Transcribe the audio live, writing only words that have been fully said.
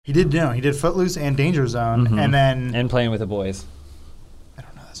He did Footloose and Danger Zone, and then And Playing with the Boys. I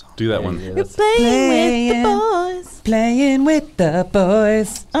don't know that song. Do that one. We're playing with the boys. Playing with the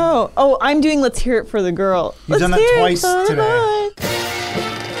boys. Oh, I'm doing Let's Hear It for the Girl. You've done that Let's hear it twice for the today.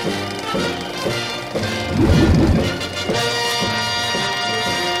 boys.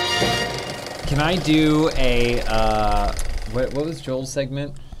 Can I do a what was Joel's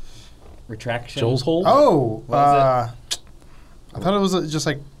segment? Retraction. Joel's hole? Oh, What was I thought it was just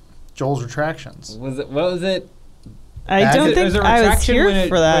like Joel's retractions. Was it? What was it? I don't Was think it I was retraction here when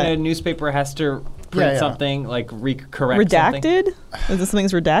for that. When a newspaper has to print Yeah. something, like correct something? Redacted? Is this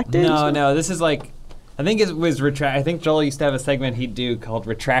something's redacted? No. This is like, I think it was I think Joel used to have a segment he'd do called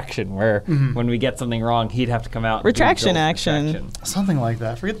Retraction, where when we get something wrong, he'd have to come out. And do Retraction Joel's action. retraction. Something like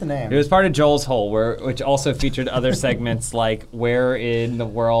that. Forget the name. It was part of Joel's Hole, which also featured other segments like Where in the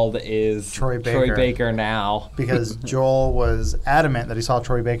World is Troy Baker now? Because Joel was adamant that he saw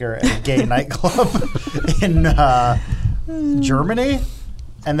Troy Baker at a gay nightclub in Germany,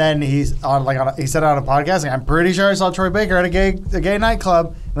 and then he said on a podcast, like, "I'm pretty sure I saw Troy Baker at a gay nightclub,"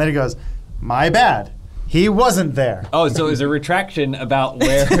 and then he goes, "My bad, he wasn't there." Oh, so it was a retraction about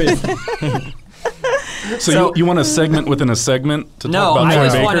where is... So you want a segment within a segment to No, talk about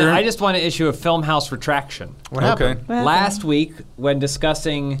Troy Baker? I just want to issue a Filmhouse retraction. What happened? Okay. What Last happened? week, when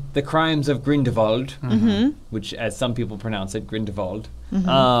discussing the crimes of Grindelwald, which, as some people pronounce it, Grindelwald,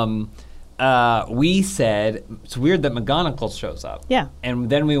 we said it's weird that McGonagall shows up. Yeah. And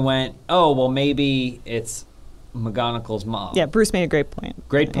then we went, oh, well, maybe it's McGonagall's mom. Yeah, Bruce made a great point.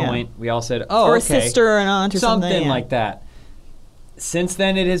 Great Yeah. point. We all said, oh, Or a okay. sister or an aunt or something. Something yeah. like that. Since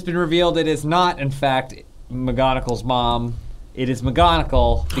then, it has been revealed it is not, in fact, McGonagall's mom. It is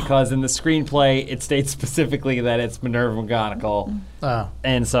McGonagall because in the screenplay it states specifically that it's Minerva McGonagall, Oh.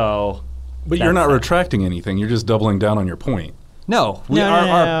 and so. But you're not that's- retracting anything. You're just doubling down on your point. No,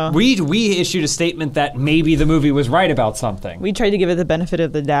 No. we issued a statement that maybe the movie was right about something, We tried to give it the benefit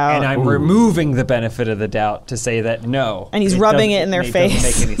of the doubt. and I'm removing the benefit of the doubt to say that no. And he's rubbing it in their face.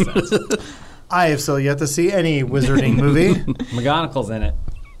 Doesn't make any sense. I have still yet to see any wizarding movie. McGonagall's in it.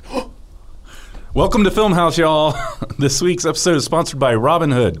 Welcome to Filmhouse, y'all. This week's episode is sponsored by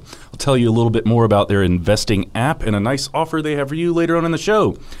Robinhood. I'll tell you a little bit more about their investing app and a nice offer they have for you later on in the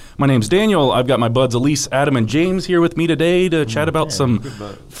show. My name's Daniel. I've got my buds Elise, Adam, and James here with me today to chat about some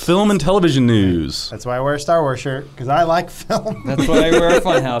film and television news. That's why I wear a Star Wars shirt, because I like film. That's why I wear a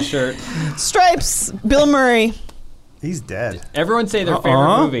Funhouse shirt. Stripes, Bill Murray. He's dead. Everyone say their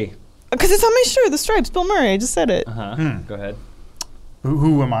favorite movie. Because it's on my shirt, the Stripes, Bill Murray. I just said it. Go ahead.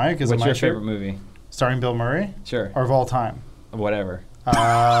 Who am I? Because What's my your shirt? favorite movie? Starring Bill Murray? Sure. Or of all time? Whatever.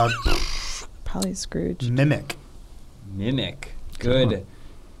 Probably Scrooge. Mimic. Mimic. Good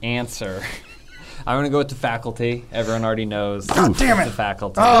answer. I'm going to go with The Faculty. Everyone already knows. God damn it. The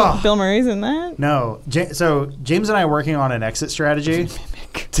Faculty. Oh. Bill Murray's in that? No. So James and I are working on an exit strategy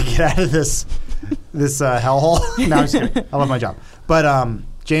to get out of this hellhole. No, I'm just kidding. I love my job. But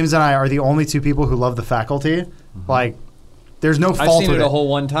James and I are the only two people who love The Faculty. Like, there's no fault I've seen with it a whole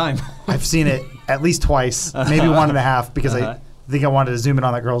one time. I've seen it at least twice, maybe one and a half, because I think I wanted to zoom in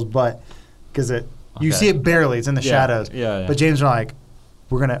on that girl's butt, because you see it barely. It's in the shadows. Yeah. But James and I are like,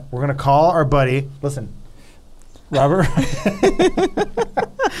 we're gonna call our buddy. Listen, Robert. We're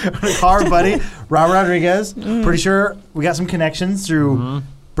gonna call our buddy Robert Rodriguez. Pretty sure we got some connections through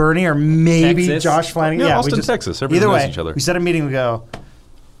Bernie or maybe Texas. Josh Flanagan. Yeah, we Austin, just, Texas. Everyone either knows way, each other. we set a meeting. We go,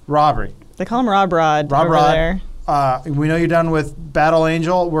 Robert. They call him Rob Rod over Rod, there. we know you're done with Battle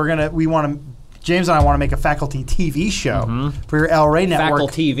Angel. James and I want to make a Faculty TV show for your El Rey network.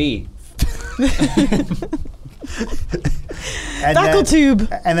 Faculty TV.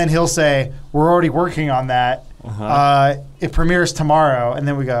 Facultube. And then he'll say, we're already working on that. It premieres tomorrow. And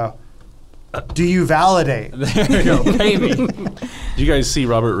then we go, do you validate? There you go. Pay me. Did you guys see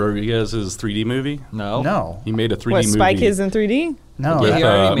Robert Rodriguez's 3D movie? No. No. He made a 3D What, movie. Spy Kids in 3D? No. Yeah, he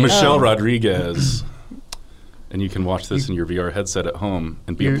already made Michelle it. Rodriguez. And you can watch this in your VR headset at home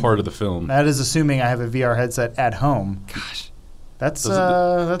and be a part of the film. That is assuming I have a VR headset at home. Gosh. That's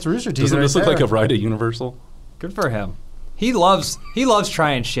Rooster Teeth Doesn't right this look there. like a ride at Universal? Good for him. He loves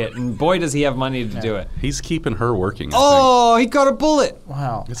trying shit, and boy, does he have money to do it. He's keeping her working. I Oh, he got a bullet.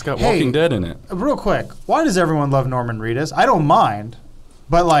 Wow. think. It's got Hey, Walking Dead in it. Real quick, why does everyone love Norman Reedus? I don't mind.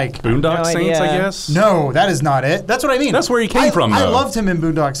 But like, Boondock No Saints, I idea. guess? no, that is not it. That's what I mean. That's where he came from, I though. loved him in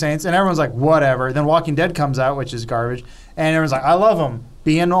Boondock Saints, and everyone's like, whatever. Then Walking Dead comes out, which is garbage, and everyone's like, I love him.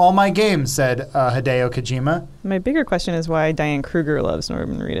 Be in all my games, said Hideo Kojima. My bigger question is why Diane Kruger loves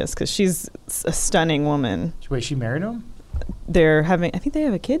Norman Reedus, because she's a stunning woman. Wait, she married him? I think they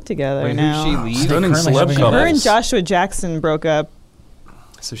have a kid together Wait, now. who's she leave? Stunning currently celeb having a- couples. Her and Joshua Jackson broke up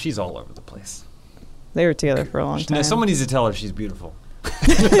So she's all over the place. They were together for a long time. Now, someone needs to tell her she's beautiful.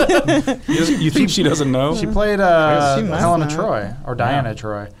 You think she doesn't know? She played She must Helena not. Troy or Diana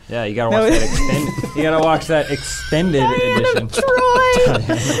Troy. Yeah, you gotta watch that extended. You gotta watch that extended edition.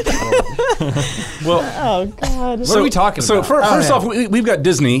 Well, Oh God. What are we talking so about? First yeah. off, we've got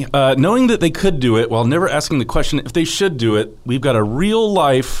Disney knowing that they could do it while never asking the question if they should do it. We've got a real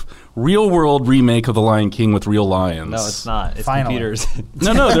life, real world remake of The Lion King with real lions. No, it's not. It's Finally. computers.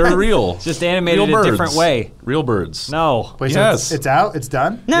 No, they're real. It's just animated Real a birds. different way. Real birds. No. Wait, Yes. so it's out? It's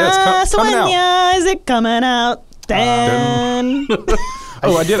done? Yeah, it's coming out. Sueña, is it coming out? Dan.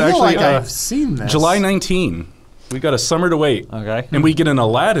 Oh, I did feel actually. like I've seen this. July 19. We got a summer to wait. Okay. And we get an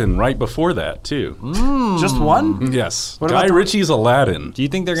Aladdin right before that, too. Just one? Yes. What Guy about the- Ritchie's Aladdin. Do you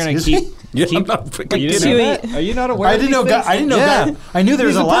think they're gonna Excuse keep? Yeah, keep I'm not freaking you didn't kidding. know that? Are you not aware? I of didn't know. these things? I didn't know Yeah. that. I knew there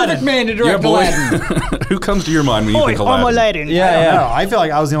was He's the Aladdin. perfect man to Yeah, direct boy. Aladdin. Who comes to your mind when you think I'm Aladdin? Aladdin. Yeah, I don't yeah. know. I feel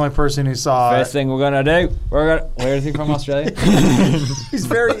like I was the only person who saw. First thing we're gonna do, where is he from? Australia? He's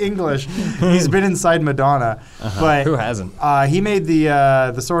very English. He's been inside Madonna, but Who hasn't? he made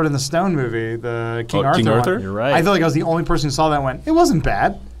the Sword in the Stone movie, the King Oh, Arthur. King one. Arthur? You're right. I feel like I was the only person who saw that one. It wasn't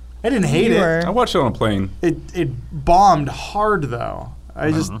bad. I didn't hate You it. were. I watched it on a plane. It bombed hard though.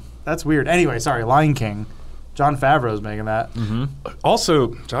 I just that's weird. Anyway, sorry, Lion King. John Favreau's making that.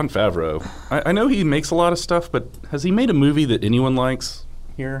 Also, Jon Favreau. I know he makes a lot of stuff, but has he made a movie that anyone likes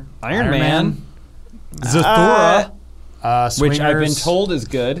here? Iron Man. Zathura, which I've been Swingers. told is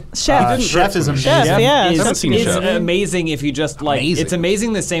good. Chef. Chef is amazing. Chef, yeah. is, Haven't seen is Chef. amazing if you just like. Amazing. It's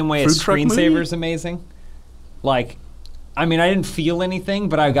amazing the same way as Food truck movie? Screensaver's amazing. Like, I mean, I didn't feel anything,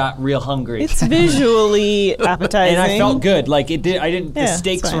 but I got real hungry. It's visually appetizing. and I felt good. Like it did. I didn't. Yeah, the it's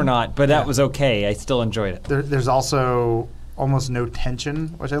stakes were fine. not, but that was okay. I still enjoyed it. There's also almost no tension,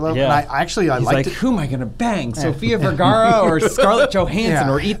 which I love. Yeah. And I actually He's liked like, it. who am I gonna bang? Sofia Vergara or Scarlett Johansson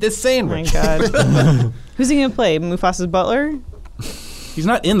Yeah. or eat this Oh my sandwich? God. Who's he gonna play? Mufasa's butler? He's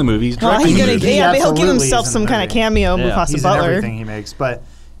not in the movie. He's Well, directing he's the gonna. movie. He Yeah, but he'll give absolutely himself is in some the kind of movie. cameo. Yeah. Mufasa He's Butler. in everything he makes, but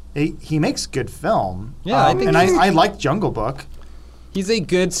he makes good film. Yeah, I think and he's- I liked Jungle Book. He's a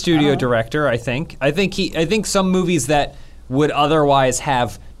good studio director, I think. I think some movies that would otherwise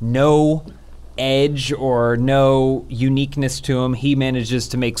have no edge or no uniqueness to him, he manages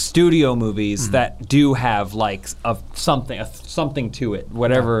to make studio movies that do have like something to it.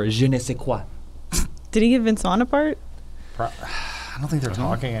 Whatever, je ne sais quoi. Did he give Vince Vaughn a part? I don't think they're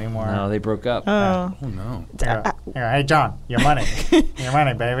talking anymore. No, they broke up. Oh. Oh, no. Here, hey, John, your money. Your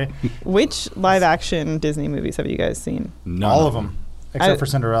money, baby. Which live action Disney movies have you guys seen? None All of them, except I- for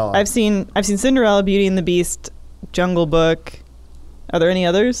Cinderella. I've seen Cinderella, Beauty and the Beast, Jungle Book. Are there any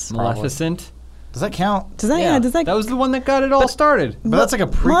others? Maleficent. Does that count? Does that that was the one that got it all started. But that's like a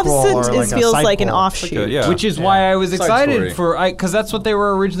prequel Maleficent or like a feels like an sequel. offshoot. Yeah. Which is Yeah. why I was Side excited story. because that's what they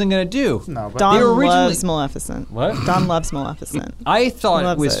were originally going to do. No, but Don They were originally- loves Maleficent. What? Don loves Maleficent. I thought it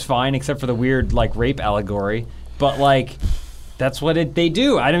Loves was it. fine, except for the weird like rape allegory. But like, that's what they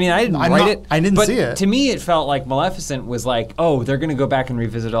do. I mean, I didn't I'm write not- it. I didn't but see it. To me, it felt like Maleficent was like, oh, they're going to go back and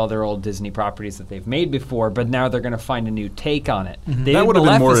revisit all their old Disney properties that they've made before, but now they're going to find a new take on it. They That did would have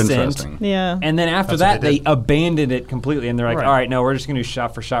been more Maleficent, interesting. Yeah. And then after That's what that, they they did. abandoned it completely, and they're like, Right. all right, no, we're just going to do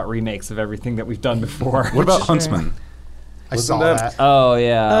shot-for-shot remakes of everything that we've done before. What about Huntsman? I Wasn't saw that- that. Oh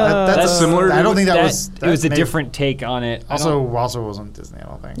yeah, That's similar I don't to- think that That- was. it was a maybe- different take on it. I don't- Also wasn't Disney. I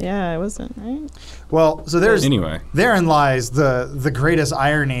don't think. Yeah, it wasn't, right? Well, so there's Anyway. therein lies the greatest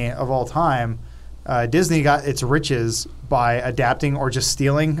irony of all time. Disney got its riches by adapting or just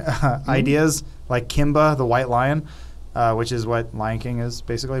stealing ideas like Kimba, the White Lion, which is what Lion King is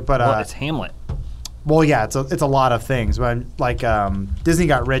basically. But well, it's Hamlet. well, yeah, it's a lot of things. But like Disney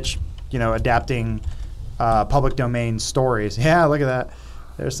got rich, adapting public domain stories. Yeah, look at that.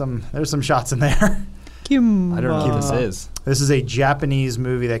 There's some shots in there. I don't know who this Kimba. is. This is a Japanese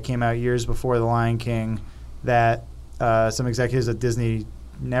movie that came out years before The Lion King that some executives at Disney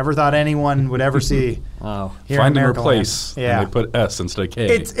never thought anyone would ever see. Oh, Here Find in and America replace. Land. Yeah. And they put S instead of K.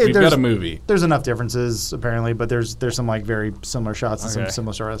 We've We've got a movie. There's enough differences apparently, but there's some like very similar shots and some Okay.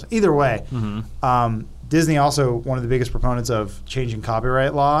 similar stories. Either way, Disney also one of the biggest proponents of changing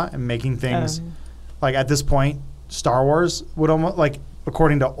copyright law and making things like at this point, Star Wars would almost like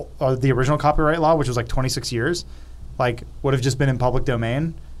according to the original copyright law, which was like 26 years, like would have just been in public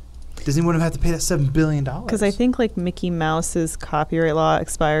domain. Disney wouldn't have had to pay that $7 billion. Because I think like Mickey Mouse's copyright law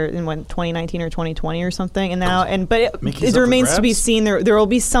expired in 2019 or 2020 or something, and now Mickey's it up for remains to be grabs? seen. There will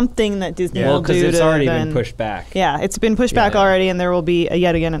be something that Disney Yeah. well, will do because it's to already then- been pushed back. Yeah, it's been pushed back Yeah. already, and there will be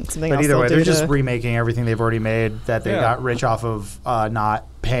yet again something But else. either they'll way, do they're just to- remaking everything they've already made that they Yeah. got rich off of not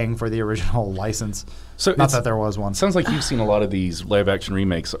paying for the original license. So Not that there was one. Sounds like you've seen a lot of these live action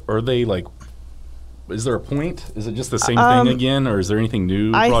remakes. Are they like? Is there a point? Is it just the same thing again, or is there anything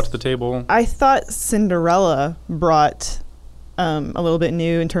new brought to the table? I thought Cinderella brought a little bit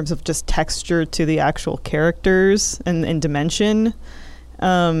new in terms of just texture to the actual characters and dimension.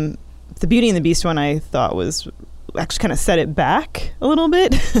 The Beauty and the Beast one I thought was actually kind of set it back a little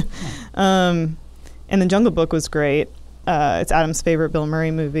bit. And the Jungle Book was great. It's Adam's favorite Bill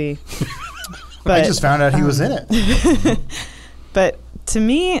Murray movie. I just found out he was in it. But to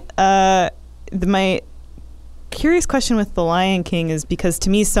me, my curious question with The Lion King is because to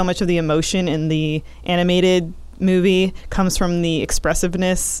me so much of the emotion in the animated movie comes from the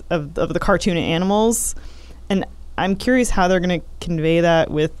expressiveness of the cartoon animals, and I'm curious how they're going to convey that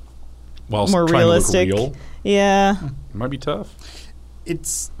with more realistic. To look real. Yeah, it might be tough.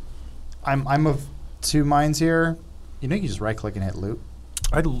 I'm of two minds here. You know, you just right click and hit loop.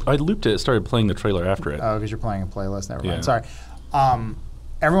 I looped it. Started playing the trailer after it. Oh, because you're playing a playlist. Never mind. Yeah. Sorry.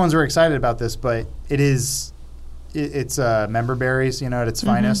 Everyone's very excited about this, but it's member berries, at its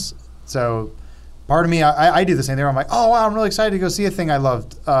finest. So part of me, I do the same thing. I'm like, oh wow, I'm really excited to go see a thing I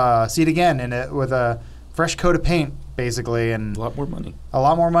loved, see it again, and with a fresh coat of paint, basically, and a lot more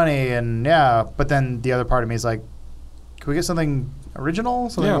money, and yeah. But then the other part of me is like, can we get something original,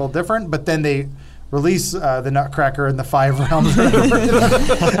 something a little different? But then they release the Nutcracker in the 5 realms, and then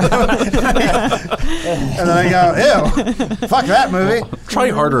I go, ew, fuck that movie. Try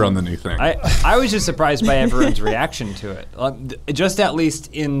harder on the new thing. I was just surprised by everyone's reaction to it. Just at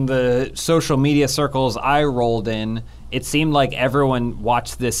least in the social media circles I rolled in, it seemed like everyone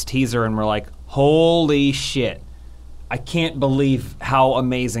watched this teaser and were like, holy shit, I can't believe how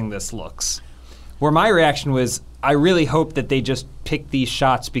amazing this looks. Where my reaction was, I really hope that they just picked these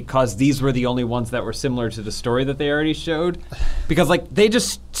shots because these were the only ones that were similar to the story that they already showed. Because, they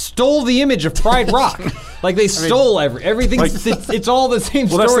just stole the image of Pride Rock. They stole everything. It's all the same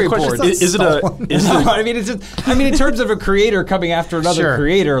storyboard. Is it I mean, it's just, in terms of a creator coming after another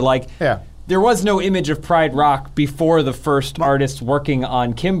creator, there was no image of Pride Rock before the first artist working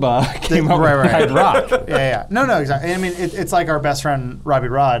on Kimba came up with Pride Rock. Yeah. No, exactly. I mean, it's like our best friend, Robbie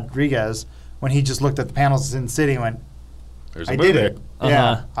Rodriguez, when he just looked at the panels in Sin City and went, I did it.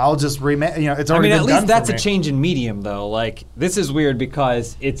 Yeah, I'll just remake. It's already been done. At least that's a change in medium, though. This is weird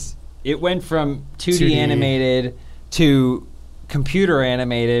because it went from 2D animated to computer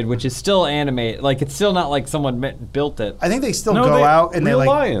animated, which is still animated. It's still not like someone built it. I think they still go out and they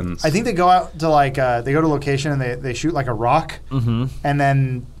lions. I think they go out to they go to a location and they shoot a rock, and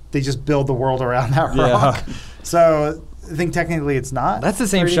then they just build the world around that rock. So I think technically it's not. That's the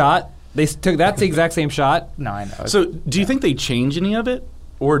same shot. That's the exact same shot. No, I know. So, do you think they change any of it,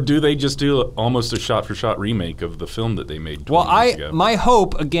 or do they just do almost a shot-for-shot remake of the film that they made? Years ago? My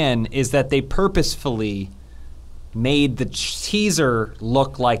hope again is that they purposefully made the teaser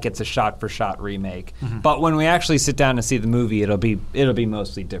look like it's a shot-for-shot remake, but when we actually sit down and see the movie, it'll be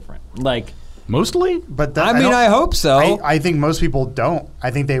mostly different. Mostly, but I hope so. I think most people don't. I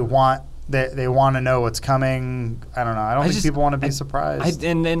think they want. They want to know what's coming. I don't know. I don't think people want to be surprised.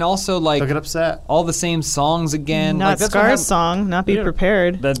 And also they'll get upset. All the same songs again. Not Scar's song. Not Be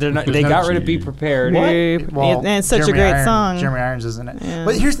Prepared. They got rid of Be Prepared. Well, and it's such a great song. Jeremy Irons is in it. Yeah.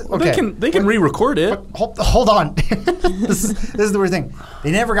 But here's they can re-record it. Hold on. This is the weird thing.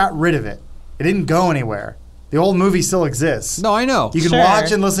 They never got rid of it. It didn't go anywhere. The old movie still exists. No, I know. You can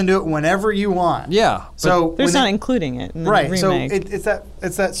watch and listen to it whenever you want. Yeah. So they're not including it in the remake. So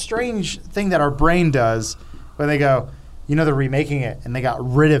it's that strange thing that our brain does when they go, they're remaking it and they got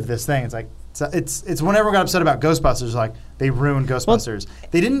rid of this thing. It's like it's when everyone got upset about Ghostbusters, they ruined Ghostbusters.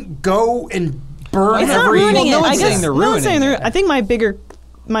 They didn't go and burn it's every. Not ruining it. No I one's saying they're ruining it. I think my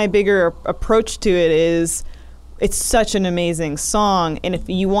bigger approach to it is it's such an amazing song, and if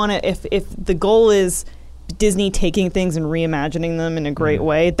you want to, if the goal is Disney taking things and reimagining them in a great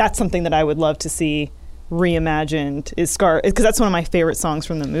way, that's something that I would love to see reimagined. Is Scar, because that's one of my favorite songs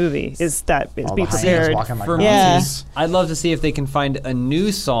from the movie. Is Be Prepared? For me, I'd love to see if they can find a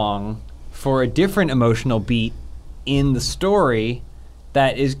new song for a different emotional beat in the story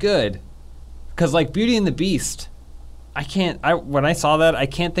that is good. Because Beauty and the Beast, when I saw that, I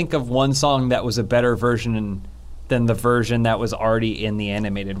can't think of one song that was a better version than the version that was already in the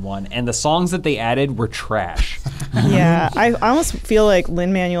animated one. And the songs that they added were trash. Yeah, I almost feel like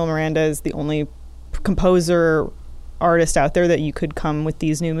Lin-Manuel Miranda is the only composer artist out there that you could come with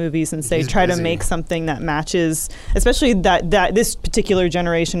these new movies and say, try to make something that matches, especially that this particular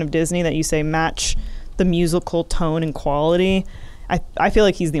generation of Disney that you say match the musical tone and quality. I feel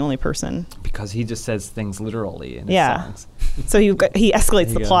like he's the only person. Because he just says things literally in his songs. So he escalates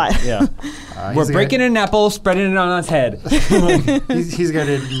the There you go. plot. Yeah. We're He's breaking an apple, spreading it on his head. He's going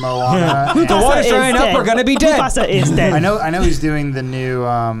to do Moana. The and- water's drying up. We're gonna be dead. Mufasa is dead. I know he's doing the new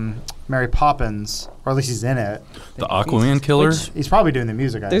Mary Poppins, or at least he's in it. The Aquaman killer. He's probably doing the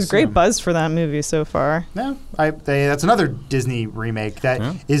music. I There's great assume. buzz for that movie so far. Yeah, that's another Disney remake that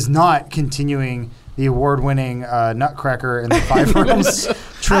is Yeah. not continuing the award-winning Nutcracker and the Five Realms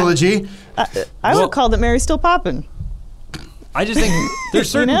trilogy. I would call that Mary's Still Poppin'. I just think there's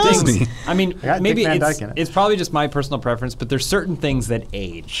certain know? things. Disney. I mean, got maybe Dick Van it's, Dyke in it. it's probably just my personal preference, but there's certain things that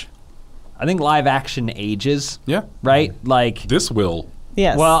age. I think live action ages, Yeah. right? Like, This will.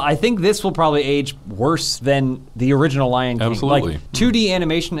 Yes. well, I think this will probably age worse than the original Lion King. Absolutely. Like 2D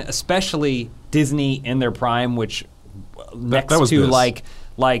animation, especially Disney in their prime, which next that was to this.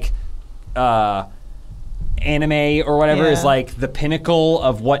 like anime or whatever is Yeah. like the pinnacle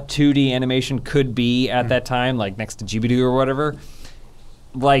of what 2D animation could be at that time, like next to Ghibli or whatever.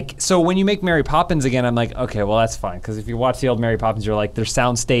 Like, so when you make Mary Poppins again, I'm like, okay, well, that's fine. Because if you watch the old Mary Poppins, you're like, their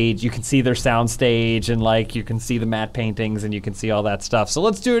sound stage, you can see their sound stage, and like, you can see the matte paintings, and you can see all that stuff. So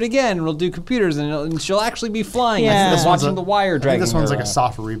let's do it again, and we'll do computers, and she'll actually be flying. Yeah. Instead This of one's watching a- the wire I think dragging this one's her like a around.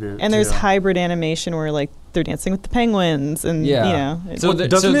 soft reboot. and there's too. hybrid animation where like they're dancing with the penguins and Yeah. you know. So the-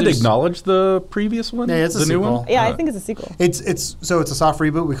 Doesn't it there's- acknowledge the previous one? Yeah, it's a the new sequel. one. yeah, I think it's a sequel. It's a soft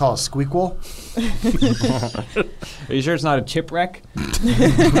reboot. We call it Squeakquel. Are you sure it's not a chipwreck?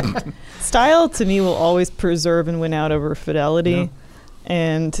 Style to me will always preserve and win out over fidelity,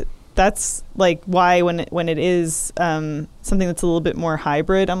 and that's like why when it is something that's a little bit more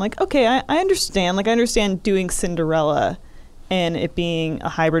hybrid, I'm like, okay, I understand. Like I understand doing Cinderella and it being a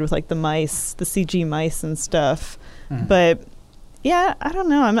hybrid with like the mice, the CG mice and stuff, but yeah, I don't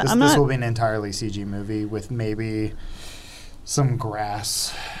know. I'm This not. will be an entirely CG movie with maybe some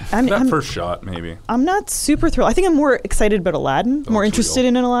grass. That first shot, maybe. I'm not super thrilled. I think I'm more excited about Aladdin, more it's interested real.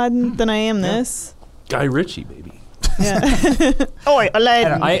 in Aladdin than I am this. Guy Ritchie, baby. Oh,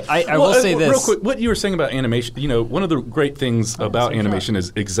 Aladdin. I will say this. Real quick, what you were saying about animation, one of the great things about animation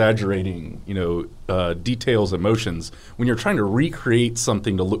is exaggerating, details, emotions. When you're trying to recreate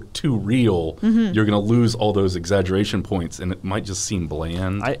something to look too real, you're going to lose all those exaggeration points, and it might just seem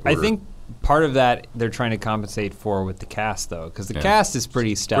bland. I think part of that they're trying to compensate for with the cast, though, because the cast is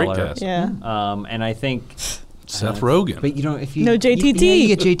pretty stellar. Great cast. Yeah. And I think Seth Rogen. But if you No JTT.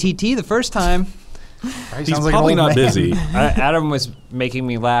 you get JTT the first time. Right? He's Sounds like an probably old not man. busy. Adam was making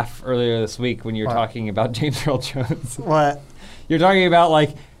me laugh earlier this week when you were What? talking about James Earl Jones. What? You're talking about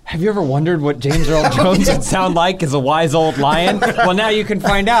like, have you ever wondered what James Earl Jones would sound like as a wise old lion? Well, now you can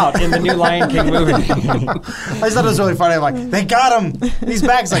find out in the new Lion King movie. I just thought it was really funny. I'm like, they got him. He's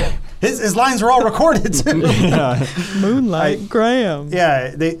back. It's like his lines were all recorded too. Moonlight Graham.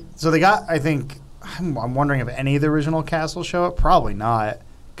 Yeah, they got. I think I'm wondering if any of the original cast will show up. Probably not,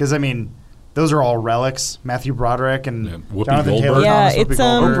 because I mean, those are all relics. Matthew Broderick and Yeah, Whoopi Jonathan Goldberg. Taylor Yeah, Thomas, Whoopi it's,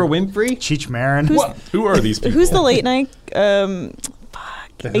 Goldberg, Oprah Winfrey? Cheech Marin. Who are these people? Who's the late night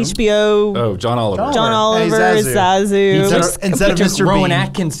The who? HBO? Oh, John Oliver. John Hey, Oliver, Zazu. Instead of He took Mr. Rowan Bean.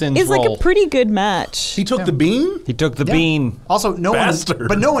 Atkinson's It's like role. a pretty good match. He took the bean? He took the Yeah. bean. Also, no Bastard.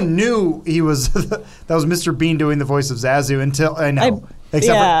 one knew he was that was Mr. Bean doing the voice of Zazu until I know.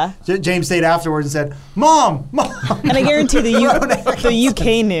 yeah. For James stayed afterwards and said, "Mom." And I guarantee the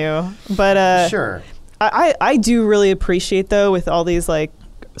UK knew. But Sure. I do really appreciate, though, with all these like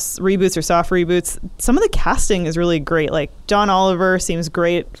reboots or soft reboots, some of the casting is really great. Like John Oliver seems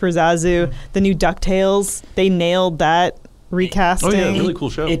great for Zazu. The new DuckTales, they nailed that recasting. Oh, yeah, really cool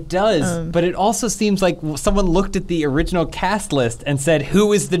show. It does, but it also seems like someone looked at the original cast list and said,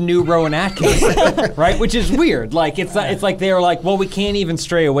 "Who is the new Rowan Atkinson?" Right, which is weird. Like it's like they were like, "Well, we can't even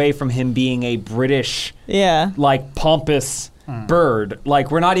stray away from him being a British, Yeah. like pompous bird.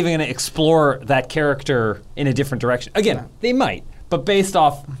 Like we're not even going to explore that character in a different direction." Again, they might, but based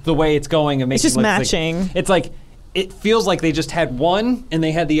off the way it's going and making just it look like- matching. it's like. It feels like they just had one and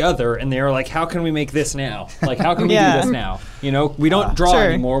they had the other, and they were like, "How can we make this now? Like, how can we Yeah. do this now? We don't draw Sure.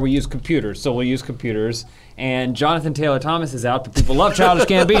 anymore. We use computers, so we'll use computers." And Jonathan Taylor Thomas is out, but people love Childish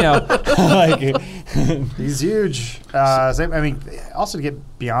Gambino. He's huge. I mean, also to get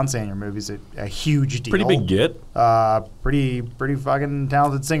Beyonce in your movies is a huge deal. Pretty big get. Pretty fucking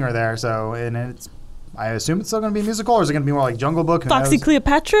talented singer there. So, and it's, I assume it's still going to be a musical, or is it going to be more like Jungle Book? Who Foxy knows?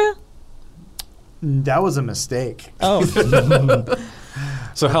 Cleopatra? That was a mistake. Oh.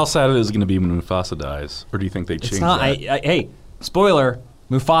 So how sad it is going to be when Mufasa dies? Or do you think they change It's not. that? Hey, spoiler: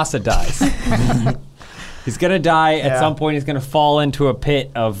 Mufasa dies. He's gonna die at Yeah. some point. He's gonna fall into a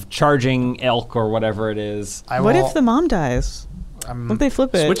pit of charging elk or whatever it is. I What will- if the mom dies? Don't they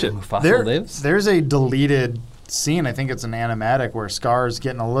flip it? Switch it. Mufasa lives. There's a deleted scene. I think it's an animatic where Scar's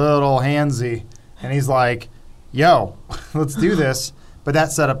getting a little handsy, and he's like, "Yo, let's do this." But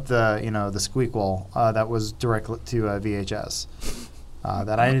that set up the the squeakquel that was direct to VHS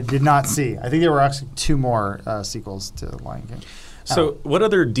that I did not see. I think there were actually 2 more sequels to Lion King. So, what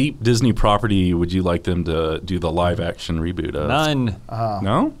other deep Disney property would you like them to do the live-action reboot of? None.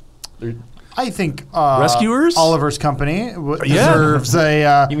 No? I think Rescuers? Oliver's Company deserves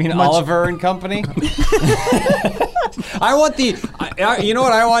a. You mean Oliver and Company? I want you know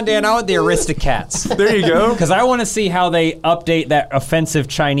what I want, Dan? I want the Aristocats. There you go. Because I want to see how they update that offensive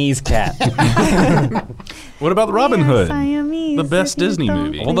Chinese cat. What about Robin Hood? Siamese, The best if you Disney don't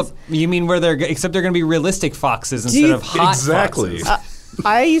movie. Well, you mean where except they're going to be realistic foxes instead you- of hot Exactly. foxes.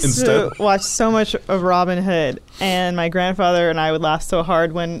 I used Instead- to watch so much of Robin Hood, and my grandfather and I would laugh so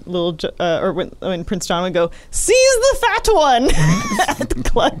hard when when Prince John would go, "Seize the fat one," at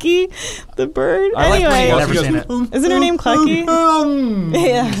Clucky, the bird. I like when he Anyway, goes- Never seen it. isn't her name Clucky? He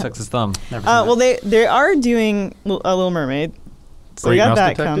Yeah. sucks his thumb. Never seen Well, they are doing a Little Mermaid, so Great they got Mouse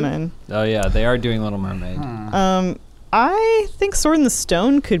that Detective? coming. Oh yeah, they are doing Little Mermaid. I think Sword in the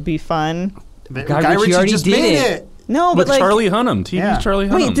Stone could be fun. it. Guy Ritchie already just did made it. it. No, With but like, Charlie Hunnam. TV's Yeah. Charlie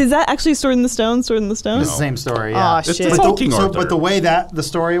Hunnam. wait, is that actually Sword in the Stone? Sword in the Stone? It's the same story. Yeah. Aw, It's shit. the But whole the, King Arthur. but the way that the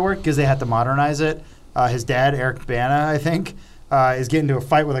story worked, because they had to modernize it, his dad, Eric Bana, I think, is getting into a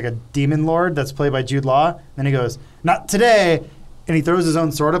fight with like a demon lord that's played by Jude Law. Then he goes, "Not today," and he throws his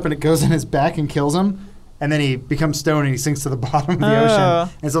own sword up and it goes in his back and kills him. And then he becomes stoned and he sinks to the bottom of the Oh.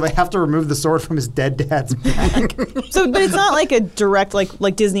 ocean. And so they have to remove the sword from his dead dad's back. So, but it's not like a direct,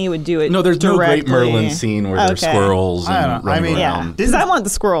 like Disney would do it. No, there's no great directly. Merlin scene where there's Okay. squirrels I and don't know. I running mean, Yeah, around. because I want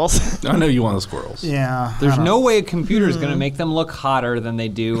the squirrels. I know you want the squirrels. Yeah. There's I don't no know. way a computer is going to make them look hotter than they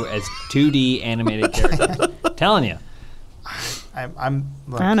do as 2D animated characters. Telling you. I'm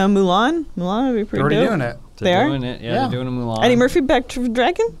look, I don't know, Mulan. Mulan would be they're pretty already dope. doing it. They are? doing it. Yeah, Yeah. they're doing a Mulan. Eddie Murphy back to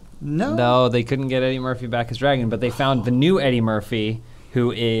Dragon. No. No, they couldn't get Eddie Murphy back as Dragon, but they found the new Eddie Murphy,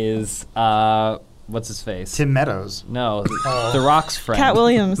 who is what's his face? Tim Meadows. No, the Rock's friend. Cat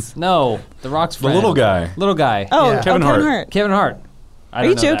Williams. No, the Rock's The friend. little guy. Little guy. Oh, Yeah. Kevin Hart. Kevin Hart. I Are don't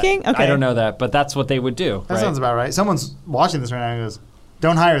you know that. joking? Okay. I don't know that, but that's what they would do. That right? sounds about right. Someone's watching this right now and goes,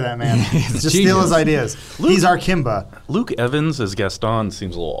 "Don't hire that man. Just steal genius. his ideas. He's our Kimba." Luke Evans as Gaston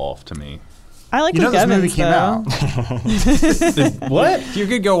seems a little off to me. I like You know Luke this Evans, movie came though. out. What? You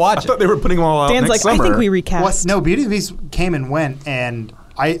could go watch I thought it. they were putting them all out Dan's next like, summer. I think we recast. What? No, Beauty and the Beast came and went, and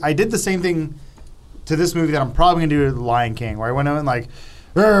I did the same thing to this movie that I'm probably gonna do to The Lion King, where I went in and like,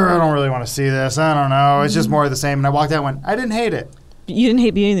 I don't really want to see this. I don't know. It's just more of the same. And I walked out and went, I didn't hate it. You didn't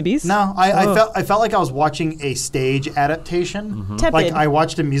hate Beauty and the Beast? No, Oh. I felt like I was watching a stage adaptation. Tepid. Like I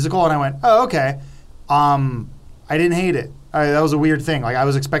watched a musical and I went, oh, okay. I didn't hate it. That was a weird thing. Like I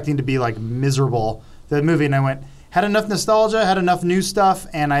was expecting to be like miserable the movie, and I went, had enough nostalgia, had enough new stuff,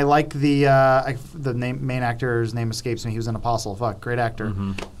 and I like the main actor's name escapes me. He was an Apostle. Fuck, great actor.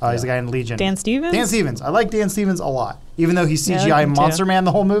 He's the guy in Legion. Dan Stevens? Dan Stevens. I like Dan Stevens a lot, even though he's Yeah, I CGI like him too. Monster Man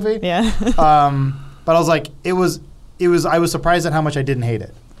the whole movie. Yeah. But I was like, it was. I was surprised at how much I didn't hate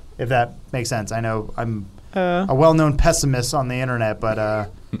it. If that makes sense. I know I'm a well-known pessimist on the internet, but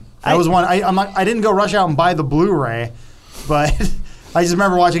that was one. I didn't go rush out and buy the Blu-ray, but I just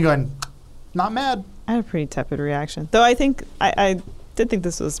remember watching, going, not mad. I had a pretty tepid reaction. Though I think, I did think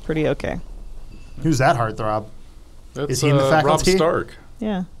this was pretty okay. Who's that heartthrob? That's, Is he in the Rob faculty? Stark.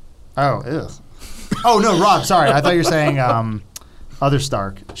 Yeah. Oh, ugh. Oh no, Rob. Sorry, I thought you were saying other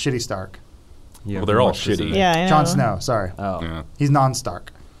Stark, shitty Stark. Yeah, Well, they're all what is shitty. it? Yeah, I know. Jon Snow. Sorry, Oh, Yeah. he's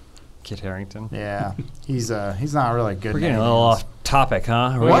non-Stark. Kit Harington. Yeah, he's not really good. We're getting name. a little off topic, huh?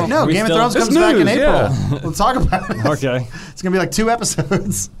 Are What? we- No, are we Game of still- Thrones It's comes back in news, April. yeah. Let's talk about it. Okay. It's gonna be like 2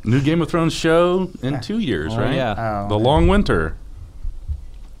 episodes. New Game of Thrones show in 2 years, Oh, right? yeah. Oh, The Long Winter.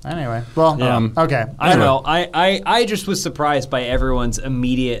 Anyway, well, Yeah. okay. I don't Anyway. know. I just was surprised by everyone's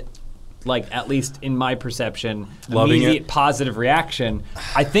immediate, like at least in my perception, Loving immediate it? positive reaction.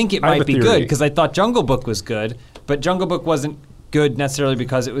 I think it I have might a be theory. good because I thought Jungle Book was good, but Jungle Book wasn't good necessarily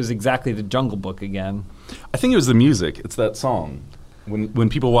because it was exactly the Jungle Book again. I think it was the music. It's that song. When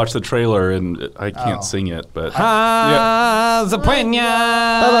people watch the trailer, and I can't Oh. sing it, but Ah,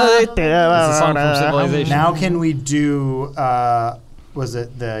 Zapuena. It's a song from Civilization. Now can we do? Was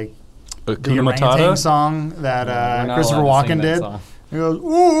it the Hakuna orangutan Matata. song that We're not Christopher allowed to sing Walken that did? song. He goes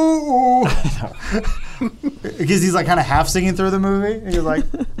ooh, because he's like kind of half singing through the movie. He goes like,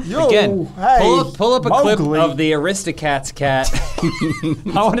 "Yo, Again, hey, pull up a clip Mowgli." of the Aristocats cat.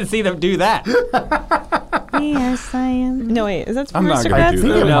 I want to see them do that. Yes, I am. No, wait, is that I'm not gonna Aristocrats? do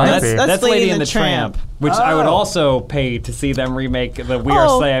that. No, might that's, be. that's Lady and the Tramp, which I would Oh. also pay to see them remake the We Are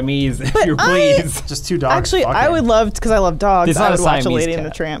Oh, Siamese, if but you I- please. Just two dogs. Actually, I fucking. would love because I love dogs. It's I not would a watch a Siamese Lady and the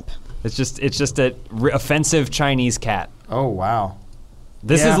cat. Tramp. It's just a offensive Chinese cat. Oh wow.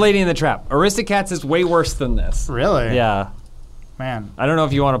 This Yeah. is Lady and the Tramp. Aristocats is way worse than this. Really? Yeah. Man. I don't know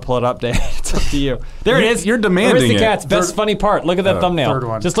if you want to pull it up, Dan. It's up to you. There it is. You're demanding it. Aristocats, best funny part. Look at that thumbnail. third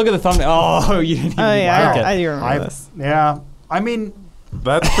one. Just look at the thumbnail. Oh, you didn't even Oh yeah, like it. I do remember I've- this. Yeah. I mean,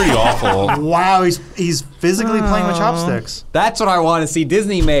 That's pretty awful. wow. He's physically playing with chopsticks. That's what I want to see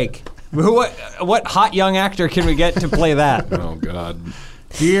Disney make. What hot young actor can we get to play that? Oh God.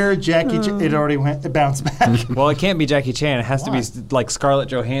 Dear Jackie, it already went. It bounced back. Well, it can't be Jackie Chan. It has to be like Scarlett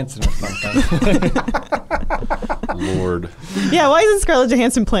Johansson or something. Lord. Yeah, why isn't Scarlett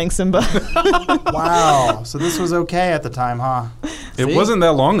Johansson playing Simba? Wow. So this was okay at the time, huh? It See? wasn't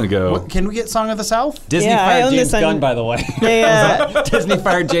that long ago. What, can we get Song of the South? Disney Yeah, I fired own James this on- Gunn, by the way. They, Disney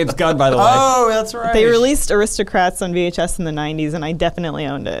fired James Gunn, by the way. Oh, that's right. they released Aristocrats on VHS in the 90s, and I definitely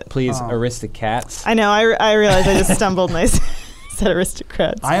owned it. Please, Oh. Aristocats. I know, I realized I just stumbled and I said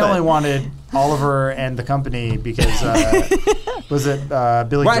Aristocrats. I but- only wanted Oliver and the Company because was it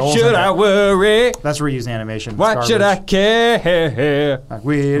Billy Why Joel's should in I it? worry? That's reused animation. Why It's should I garbage. care? Like,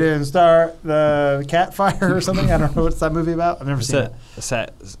 we didn't start the cat fire or something. I don't know what's that movie about. I've never seen it.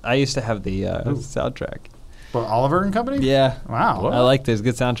 I used to have the soundtrack. But Oliver and Company. Yeah. Wow. What? I liked it. It was a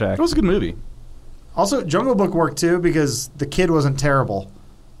good soundtrack. It was a good movie. Also, Jungle Book worked too because the kid wasn't terrible.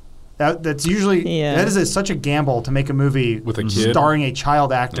 That's usually Yeah. that is such a gamble to make a movie With a kid? starring a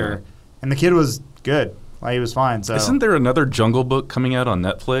child actor, Yeah. and the kid was good. Like, he was fine. So Isn't there another Jungle Book coming out on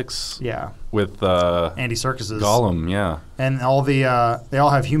Netflix yeah, with Andy Serkis's Gollum? Yeah. and all the they all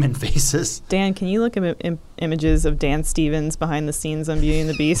have human faces. Dan, can you look at images of Dan Stevens behind the scenes on Beauty and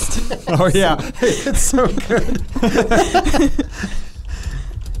the Beast? Oh yeah, it's so good.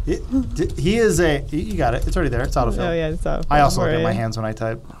 He is a. You got it. It's already there. It's autofill. Oh yeah, it's out. I also look Sorry. at my hands when I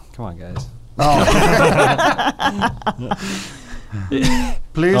type. Come on, guys. Oh.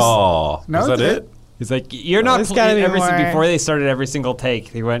 Please. Oh, No, is that it? He's like, you're not. There's gotta be more. Before they started every single take,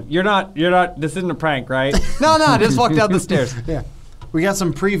 he went, "You're not. This isn't a prank, right?" No, just walk down the stairs. Yeah. We got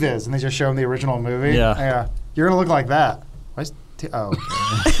some previs, and they just show him the original movie. Yeah. Yeah. You're gonna look like that. Why is oh.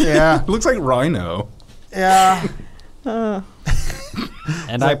 Okay. Yeah. It looks like Rhino. Yeah.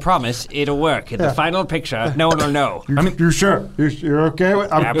 And I promise it'll work. In the final picture, no one will know. I mean, you're sure? You're okay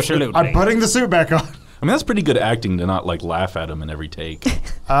with? Absolutely. I'm putting the suit back on. I mean, that's pretty good acting to not like laugh at him in every take.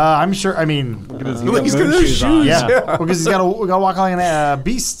 I'm sure. I mean, Look, he's got moon those shoes on. shoes. yeah, Yeah. because he's got to walk like a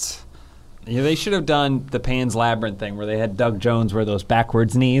beast. Yeah, they should have done the Pan's Labyrinth thing where they had Doug Jones wear those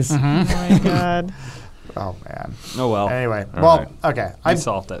backwards knees. Oh my god. Oh man. Oh well, Anyway, All well, right. okay. I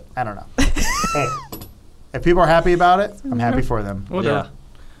solved it. I don't know. Hey, if people are happy about it, I'm happy for them. Whatever. Yeah.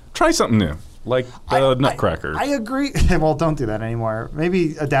 Try something new, like the Nutcracker. I agree. Well, don't do that anymore.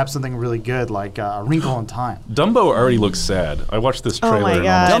 Maybe adapt something really good, like A Wrinkle in Time. Dumbo already looks sad. I watched this Oh trailer. my and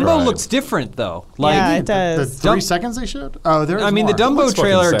God. almost Dumbo cried. looks different though. Like, Yeah, it The does. 3 Dumb- seconds they showed? Oh, there's I mean, more. the Dumbo looks fucking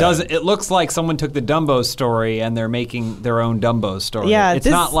trailer sad. doesn't. It looks like someone took the Dumbo story and they're making their own Dumbo story. Yeah, it's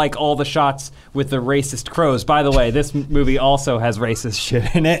this- not like all the shots with the racist crows. By the way, this movie also has racist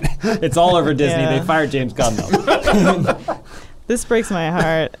shit in it. It's all over Disney. Yeah. They fired James Gunn though. This breaks my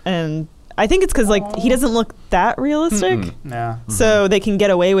heart, and I think it's because like he doesn't look that realistic, Yeah. so they can get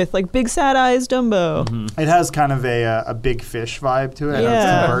away with like big sad eyes Dumbo. It has kind of a big fish vibe to it.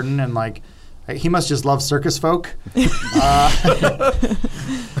 Yeah. Tim Burton, and like, he must just love circus folk.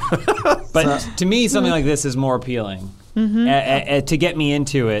 But to me, something like this is more appealing to get me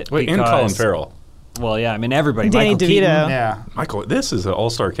into it. Wait, and because- Colin Farrell. Well, yeah, I mean everybody. Danny Michael DeVito. Keaton. Yeah. Michael, this is an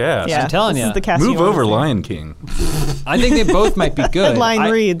all-star cast. Yeah, telling this ya. is the cast Move you want over, to see. Lion King. I think they both might be good. Headline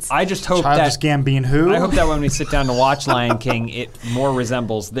reads. I just hope Childish that. Gambino who? I hope that when we sit down to watch Lion King, it more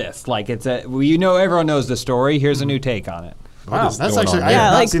resembles this. Like it's a, well, everyone knows the story. Here's a new take on it. Wow, is that's going actually, on I there? have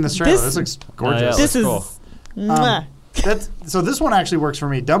Yeah, not like, seen this trailer. this- This looks yeah, gorgeous. This is. cool. Mwah. So this one actually works for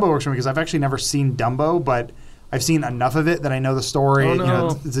me. Dumbo works for me because I've actually never seen Dumbo, but I've seen enough of it that I know the story. Oh, You know,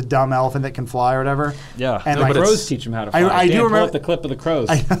 no. it's a dumb elephant that can fly or whatever. Yeah, And the like- crows teach him how to fly. I do Dan, pull remember- up the clip of the crows.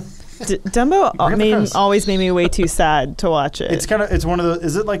 Dumbo Bring up the crows. always made me way too sad to watch it. It's kind of, it's one of the,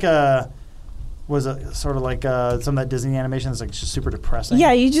 is it like was it sort of like some of that Disney animation that's like just super depressing?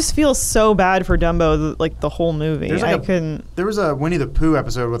 yeah, you just feel so bad for Dumbo like the whole movie. There's like I couldn't. There was a Winnie the Pooh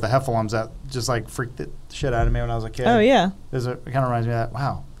episode with the Heffalumps that just like freaked the shit out of me when I was a kid. Oh yeah. It kind of reminds me of that.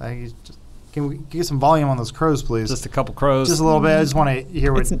 Wow. Can we get some volume on those crows, please? Just a couple crows. Just a little bit. I just want to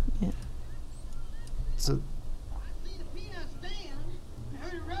hear what. It's, yeah. It's a, I see the peanuts stand. I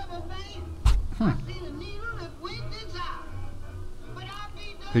heard a rubber band. I see the needle.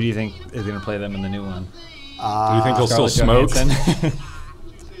 Who do you think is going to play them in the new one? Do you think they'll still Scarlett smoke? Johansson?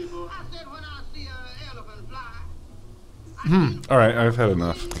 All right, I've had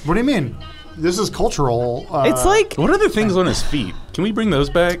enough. What do you mean? This is cultural. It's like What are the things on his feet? Can we bring those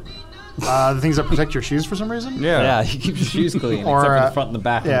back? the things that protect your shoes for some reason. Yeah, he keeps your shoes clean, Or, except for the front and the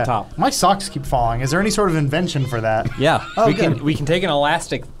back and the top. My socks keep falling. Is there any sort of invention for that? Yeah, Oh, we good. can take an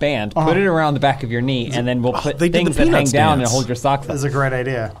elastic band, put it around the back of your knee, and then we'll put they did things the that hang Peanuts down dance. and hold your socks That's up. a great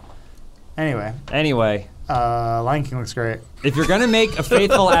idea. Anyway, Anyway, Lion King looks great. if you're gonna make a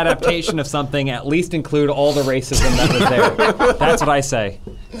faithful adaptation of something, at least include all the racism that was there. That's what I say.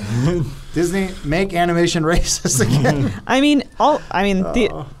 Disney, make animation racist again.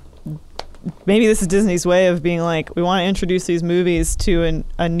 maybe this is Disney's way of being like, we want to introduce these movies to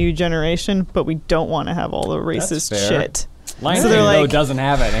a new generation, but we don't want to have all the racist fair. shit. Lion So King, they're though, like- doesn't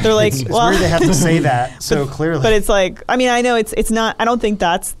have any. They're like, It's well, weird they have to say that so clearly. but it's like, I mean, I know it's not. I don't think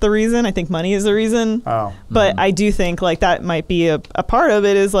that's the reason. I think money is the reason. oh, But I do think like that might be a part of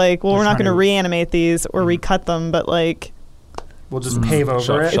it. Is like, well, They're we're not trying going to to- recut these or recut them, but like, we'll just pave over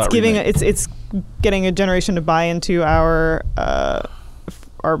Shot- it. shot. it's giving remake. it's getting a generation to buy into our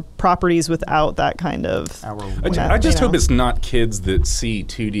properties without that kind of. I just you know. hope it's not kids that see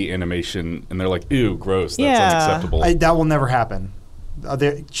 2D animation and they're like, ew, gross, that's Yeah. unacceptable. That will never happen.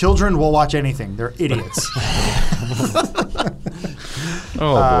 Children will watch anything. They're idiots. oh,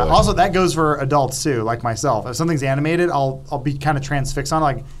 boy. Also, that goes for adults too, like myself. If something's animated, I'll be kind of transfixed on it,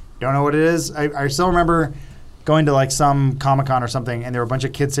 like, don't know what it is. I still remember going to like some Comic-Con or something, and there were a bunch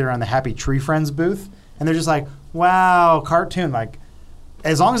of kids sitting around the Happy Tree Friends booth, and they're just like, wow, cartoon. Like,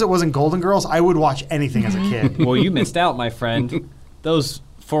 as long as it wasn't Golden Girls, I would watch anything as a kid. Well, you missed out, my friend. Those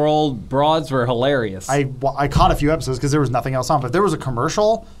 4 old broads were hilarious. I caught a few episodes because there was nothing else on. But if there was a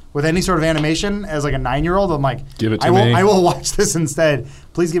commercial with any sort of animation as like a 9-year-old, I'm like, Give it to I will, me. I will watch this instead.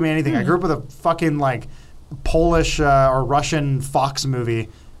 Please give me anything. I grew up with a fucking like Polish or Russian fox movie.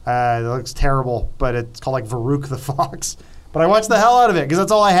 It looks terrible, but it's called like Varuk the Fox. But I watched the hell out of it because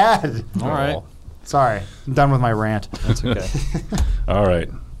that's all I had. All right. Sorry, I'm done with my rant. That's okay. All right.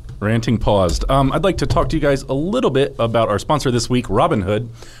 Ranting paused. I'd like to talk to you guys a little bit about our sponsor this week, Robinhood.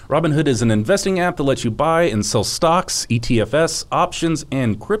 Robinhood is an investing app that lets you buy and sell stocks, ETFs, options,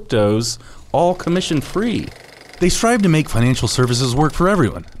 and cryptos, all commission-free. They strive to make financial services work for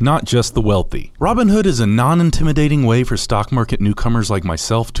everyone, not just the wealthy. Robinhood is a non-intimidating way for stock market newcomers like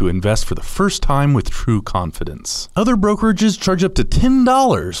myself to invest for the first time with true confidence. Other brokerages charge up to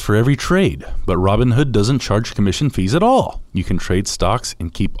 $10 for every trade, but Robinhood doesn't charge commission fees at all. You can trade stocks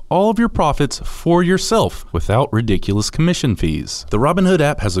and keep all of your profits for yourself without ridiculous commission fees. The Robinhood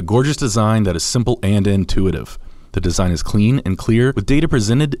app has a gorgeous design that is simple and intuitive. The design is clean and clear, with data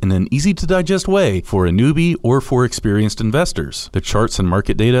presented in an easy-to-digest way for a newbie or for experienced investors. The charts and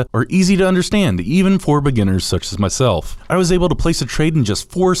market data are easy to understand, even for beginners such as myself. I was able to place a trade in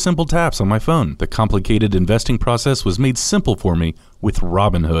just 4 simple taps on my phone. The complicated investing process was made simple for me with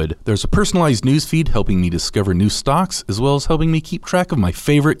Robinhood. There's a personalized newsfeed helping me discover new stocks, as well as helping me keep track of my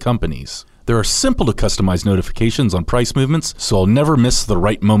favorite companies. There are simple-to-customize notifications on price movements, so I'll never miss the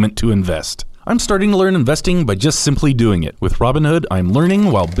right moment to invest. I'm starting to learn investing by just simply doing it. With Robinhood, I'm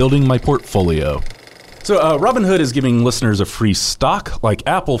learning while building my portfolio. So Robinhood is giving listeners a free stock like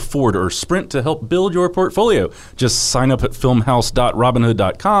Apple, Ford, or Sprint to help build your portfolio. Just sign up at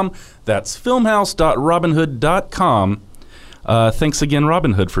filmhouse.robinhood.com. That's filmhouse.robinhood.com. Thanks again,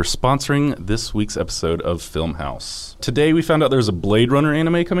 Robinhood, for sponsoring this week's episode of Film House. Today we found out there's a Blade Runner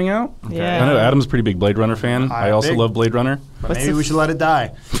anime coming out. Yeah. I know Adam's a pretty big Blade Runner fan. I also big. love Blade Runner. But What's maybe the- we should let it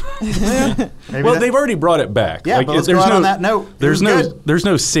die. Maybe Well, that- they've already brought it back. Yeah, but let's go out on that note. It There's was no good. there's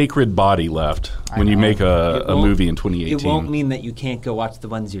no sacred body left when you know. make a won't- movie in 2018. It won't mean that you can't go watch the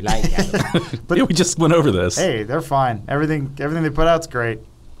ones you like. But yeah, we just went over this. Hey, they're fine. Everything they put out's great.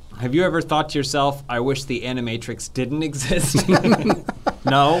 Have you ever thought to yourself, I wish the Animatrix didn't exist?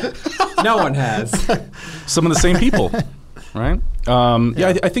 No? No one has. Some of the same people, right?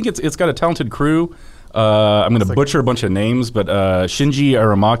 I think it's got a talented crew. I'm going to like- butcher a bunch of names, but Shinji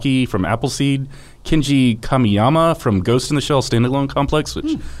Aramaki from Appleseed, Kenji Kamiyama from Ghost in the Shell Standalone Complex,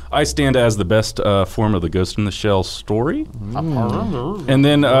 which I stand as the best form of the Ghost in the Shell story. And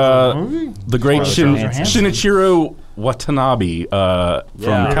then the great Shinichiro Watanabe from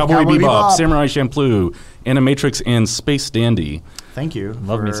Yeah. Cowboy Cowboy Bebop, Bebop. Samurai Champloo, Animatrix, and Space Dandy. Thank you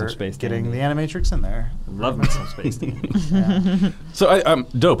Love me for some Space getting Dandy. the Animatrix in there. Love me some Space Dandy. So I'm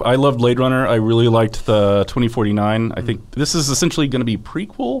dope. I loved Blade Runner. I really liked the 2049. I think this is essentially going to be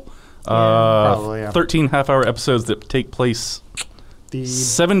prequel. probably, yeah. 13 half-hour episodes that take place The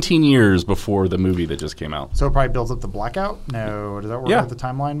 17 years before the movie that just came out. so it probably builds up the Blackout. No, does that work Yeah. with the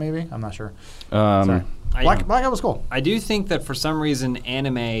timeline? Maybe I'm not sure. Um, Sorry. Blackout was cool. I do think that for some reason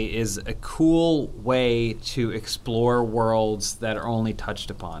anime is a cool way to explore worlds that are only touched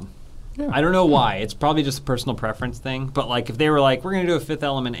upon. Yeah. I don't know why. It's probably just a personal preference thing. But like if they were like, we're going to do a Fifth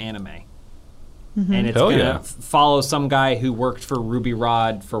Element anime. And it's Hell going to yeah. follow some guy who worked for Ruby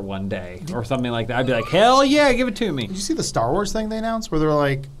Rod for one day or something like that. I'd be like, hell yeah, give it to me. Did you see the Star Wars thing they announced where they're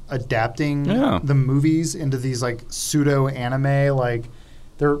like adapting Yeah. the movies into these like pseudo anime? Like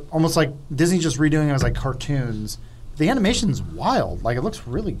they're almost like Disney just redoing it as like cartoons. The animation's wild. Like it looks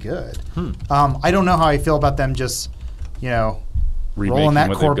really good. I don't know how I feel about them just, Remaking rolling that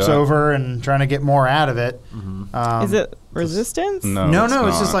what they've corpse got. over and trying to get more out of it. Is it Resistance? No, No, it's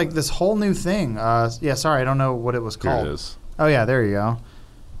it's just not. like this whole new thing. Yeah, sorry, I don't know what it was Here called. it is. Oh yeah, there you go.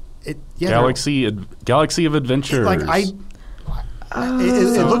 They're- Galaxy of Adventures. Like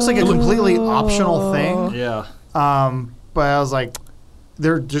it looks like a completely optional thing. Yeah. But I was like,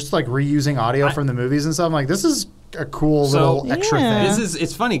 they're just like reusing audio from the movies and stuff. I'm like, this is a cool So- little extra Yeah. thing.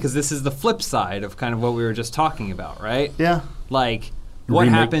 It's funny because this is the flip side of kind of what we were just talking about, right? Yeah. Like, what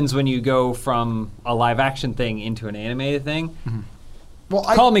Remake- happens when you go from a live action thing into an animated thing? Well,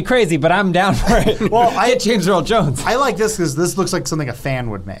 Call me crazy, but I'm down for it. Well, Get James Earl Jones. I like this because this looks like something a fan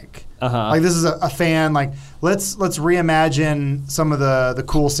would make. Uh-huh. Like this is a fan. Like let's reimagine some of the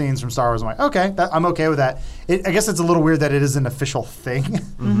cool scenes from Star Wars. I'm like, okay, I'm okay with that. I guess it's a little weird that it is an official thing,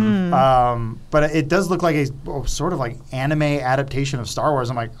 but it does look like a sort of like anime adaptation of Star Wars.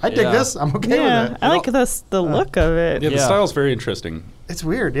 I'm like, I dig Yeah. this. I'm okay Yeah, with it. I like the look of it. Yeah, the Yeah. style's very interesting. It's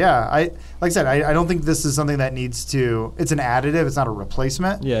weird, yeah. Like I said, I don't think this is something that needs to. It's an additive. It's not a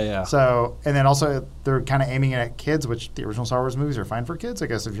replacement. Yeah, yeah. So, and then also they're kind of aiming it at kids, which the original Star Wars movies are fine for kids, I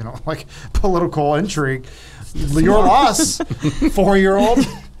guess. If you don't like political intrigue, your loss, 4-year-old,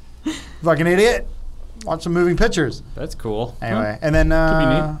 fucking idiot. Watch some moving pictures. That's cool. Anyway, and then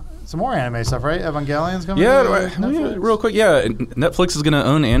some more anime stuff, right? Evangelion's coming. Yeah, to yeah, Netflix? real quick. Yeah, Netflix is going to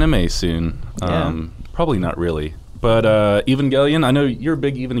own anime soon. Yeah. Probably not really. But Evangelion, I know you're a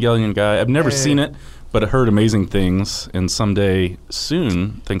big Evangelion guy. I've never Hey. seen it, but I heard amazing things. And someday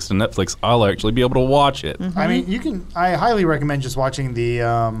soon, thanks to Netflix, I'll actually be able to watch it. I mean, you can. I highly recommend just watching the.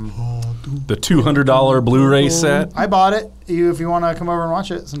 The $200 Blu-ray set. I bought it. If you want to come over and watch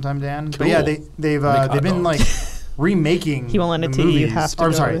it sometime, Dan. But yeah, Cool. they've hot been like dogs. remaking. He won't lend it the to you. You movies. have to Or,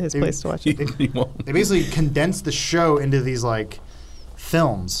 I'm go sorry, to his they- place to watch it. They basically condensed the show into these like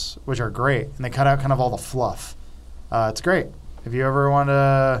films, which are great, and they cut out kind of all the fluff. It's great. If you ever want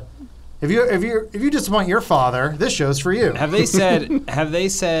to, if you disappoint your father, this show's for you. Have they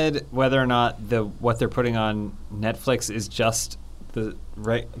said whether or not what they're putting on Netflix is just the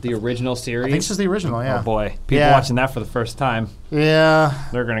original series? I think it's just the original. Yeah. Oh boy, people Yeah. watching that for the first time, Yeah.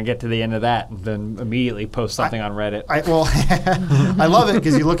 they're gonna get to the end of that and then immediately post something on Reddit. I love it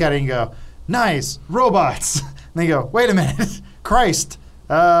because you look at it and you go, nice robots. And then you go, wait a minute, Christ,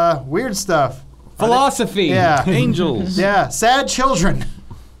 weird stuff. Philosophy. Yeah. Angels. Yeah, sad children.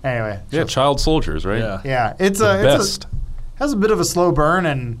 Anyway, Yeah, child soldiers, right? Yeah. yeah, it's The a best. has a bit of a slow burn,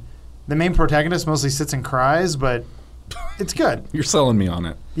 and the main protagonist mostly sits and cries, but it's good. You're selling me on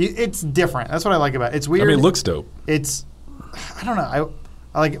it. It's different. That's what I like about it. It's weird. I mean, it looks dope. It's I don't know.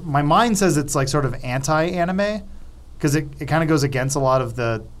 I like my mind says it's like sort of anti-anime because it kind of goes against a lot of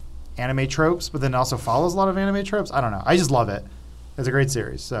the anime tropes, but then also follows a lot of anime tropes. I don't know. I just love it. It's a great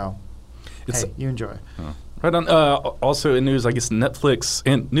series. So It's hey, you enjoy. right on. Also in news, I guess Netflix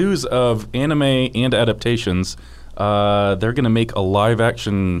and news of anime and adaptations. They're going to make a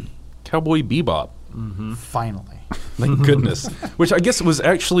live-action Cowboy Bebop. Finally. Thank goodness. Which I guess was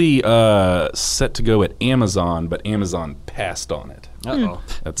actually set to go at Amazon, but Amazon passed on it Uh-oh.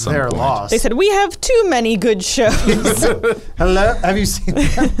 at some They're point. lost. They said we have too many good shows. Hello? Have you seen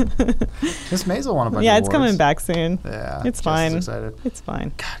that? Miss Maisel won a bunch Yeah, of it's awards. coming back soon. Yeah. It's Jess fine. is excited. It's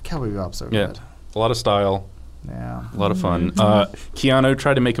fine. God, Cowboy Bebop's so Yeah, good. a lot of style, Yeah. a lot of fun. Keanu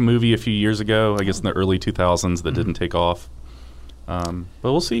tried to make a movie a few years ago, I guess in the early 2000s, that didn't take off. But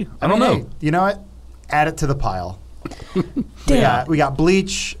we'll see. I don't know. Hey, you know what? Add it to the pile. Dan, We got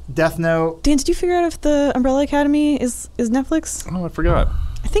Bleach, Death Note. Dan, did you figure out if the Umbrella Academy is Netflix? Oh, I forgot.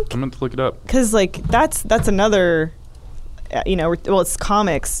 I think I meant to look it up. because like that's another, well, it's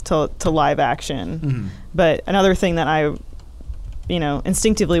comics to live action, but another thing that I,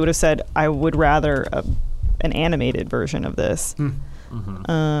 instinctively would have said I would rather an animated version of this.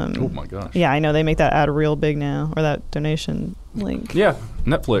 Oh my gosh. Yeah, I know they make that ad real big now, or that donation link, Yeah,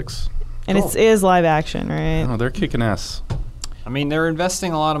 Netflix. and it is live action, right? Oh, they're kicking ass. I mean, they're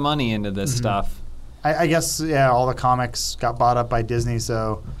investing a lot of money into this stuff. I guess all the comics got bought up by Disney,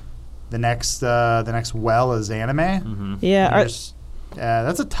 so the next well is anime. Yeah.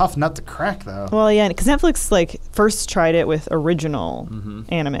 That's a tough nut to crack, though. Well, yeah, because Netflix first tried it with original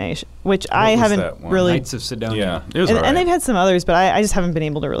anime, which I was haven't that one? really. Knights of Sidonia. Yeah, it was And, alright. and they've had some others, but I just haven't been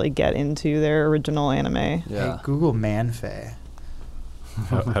able to really get into their original anime. Yeah. Hey, Google Manfay.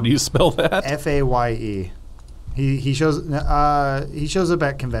 How do you spell that? Faye. He shows up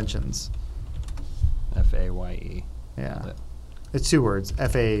at conventions. Faye. Yeah, it's 2 words.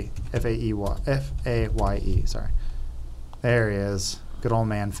 Faye. Sorry. There he is. Good old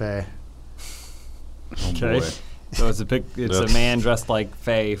Manfay. Oh, Okay. boy. So it's a man dressed like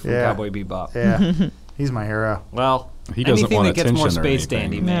Faye from Yeah. Cowboy Bebop. Yeah, he's my hero. Well, He doesn't anything want that gets more attention or space anything.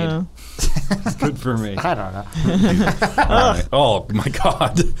 dandy made No. is good for me. I don't know. All right. Oh my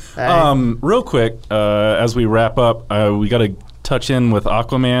God. Hey. Real quick, as we wrap up, we got to touch in with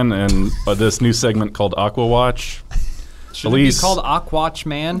Aquaman and this new segment called Aqua Watch. Should it be called Aquatch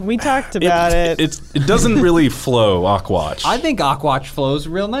Man? We talked about it. It doesn't really flow, Aquatch. I think Aquatch flows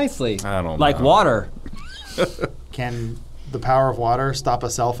real nicely. I don't like know. water. Can the power of water stop a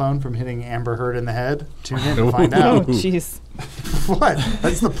cell phone from hitting Amber Heard in the head? Tune in to find Oh, out. jeez. What?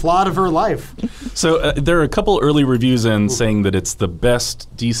 That's the plot of her life. So there are a couple early reviews in saying that it's the best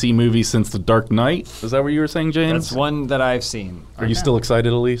DC movie since The Dark Knight. Is that what you were saying, James? That's one that I've seen. Are you still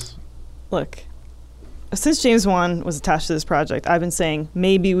excited, Elise? Look, since James Wan was attached to this project, I've been saying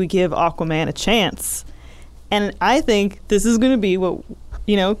maybe we give Aquaman a chance. And I think this is going to be what,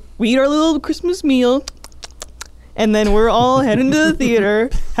 we eat our little Christmas meal, and then we're all heading to the theater,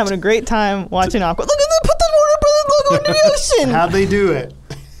 having a great time watching Aqua. Look at them, put the Warner Brothers logo in the ocean. How'd they do it?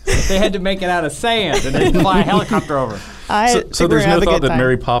 They had to make it out of sand and then fly a helicopter over. I So think there's we're no gonna have a thought good that time.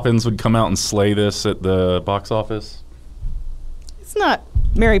 Mary Poppins would come out and slay this at the box office? It's not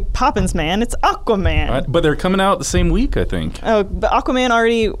Mary Poppins, man. It's Aquaman. But they're coming out the same week, I think. Oh, but Aquaman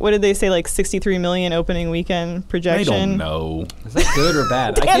already, what did they say, 63 million opening weekend I projection? don't know. Is that good or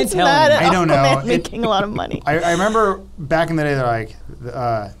bad? I can't Dan's tell mad at anymore. I don't know. Aquaman It- making a lot of money. I remember back in the day, they're like,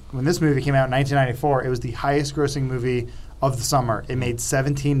 when this movie came out in 1994, it was the highest grossing movie of the summer. It made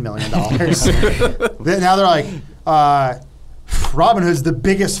 $17 million. Now they're like, Robin Hood's the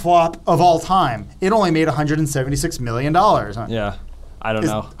biggest flop of all time. It only made $176 million. Yeah. I don't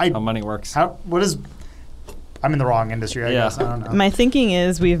know I- how money works. I'm in the wrong industry, I Yeah. guess. I don't know. My thinking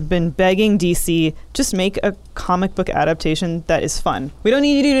is we've been begging DC, just make a comic book adaptation that is fun. We don't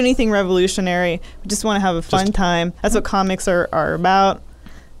need you to do anything revolutionary. We just want to have a fun time. That's what comics are about.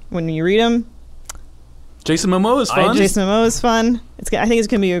 When you read them, Jason Momoa is fun. Jason Momoa is fun. I think it's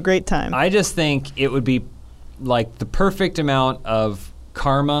going to be a great time. I just think it would be like the perfect amount of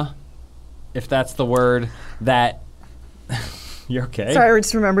karma, if that's the word, that... You're okay? Sorry, I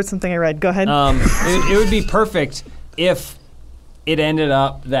just remembered something I read. Go ahead. It would be perfect if it ended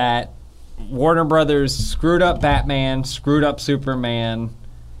up that Warner Brothers screwed up Batman, screwed up Superman,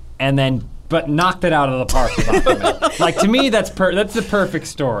 and but knocked it out of the park with Aquaman. Like, to me, that's the perfect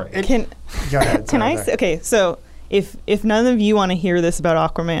story. Can Go ahead. can sorry, I say, okay, so if none of you want to hear this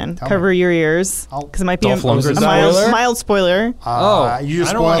about Aquaman, Tell cover your ears, I'll- because it might be Dolph a Lundgren's mild spoiler. You just I don't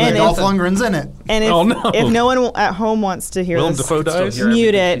spoiled want it. any Dolph of Lundgren's in it. And if, Oh, no. if no one at home wants to hear Willem this, Dafoe dies? hear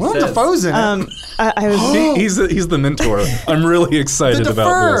mute everything it. he Willem says. Dafoe's in it. I was He's the mentor. I'm really excited The about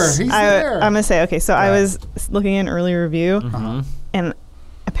defer. this. He's I'm there. gonna say, okay, so I Yeah. was looking at an early review, Mm-hmm. and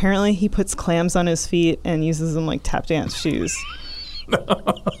apparently he puts clams on his feet and uses them like tap dance shoes.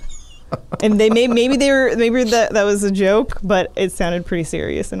 And maybe that was a joke, but it sounded pretty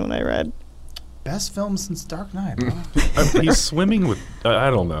serious in what I read. Best film since Dark Knight. Huh? He's swimming with.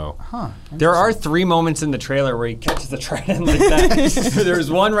 I don't know. There are 3 moments in the trailer where he catches the trident like that. There's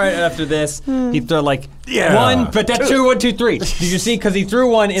one right after this. He threw Yeah. 1, but that's 2, 1, 2, 3. Did you see? Because he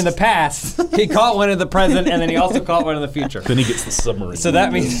threw one in the past. He caught one in the present, and then he also caught one in the future. Then he gets the submarine. So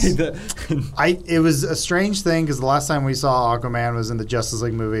that means It was a strange thing because the last time we saw Aquaman was in the Justice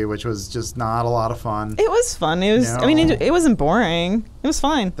League movie, which was just not a lot of fun. It was fun. It was. I mean, it wasn't boring. It was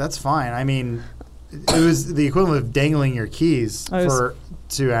fine. That's fine. I mean, it was the equivalent of dangling your keys It was- for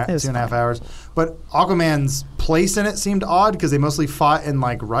two and was a half hours. But Aquaman's place in it seemed odd because they mostly fought in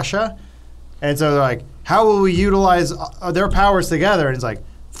like Russia, and so they're like, "How will we utilize their powers together?" And it's like,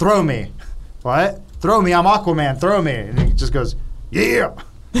 "Throw me, what? Throw me! I'm Aquaman. Throw me!" And he just goes, "Yeah,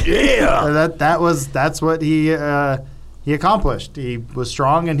 yeah." That's what he accomplished. He was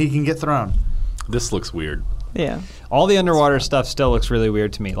strong and he can get thrown. This looks weird. Yeah. all the underwater stuff still looks really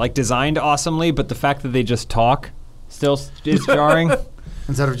weird to me. Like, designed awesomely, but the fact that they just talk still is jarring.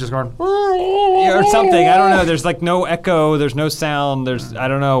 instead of just going. or something. I don't know. There's like no echo. There's no sound. I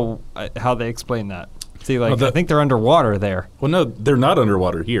don't know how they explain that. See, like, I think they're underwater there. Well, no, they're not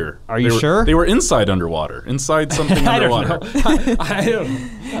underwater here. Are you sure? They were inside underwater, inside something underwater. I don't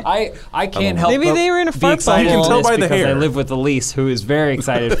know. I can't help. Maybe but they were in a be fart excited bubble. You can tell by the because I hair. live with Elise, who is very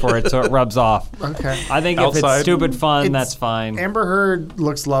excited for it, so it rubs off. Okay. I think if Outside. it's stupid fun, It's- that's fine. Amber Heard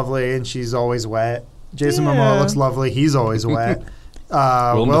looks lovely, and she's always wet. Jason Yeah. Momoa looks lovely. He's always wet.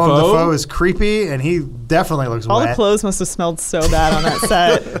 Willem Dafoe? Dafoe is creepy, and he definitely looks All wet. the clothes must have smelled so bad on that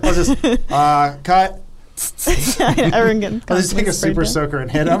set. I'll just cut. Everyone getting I'll just take a constantly sprayed super down. soaker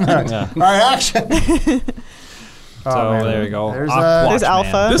and hit him. Yeah. All right, action. Oh, So man. there you go. There's, There's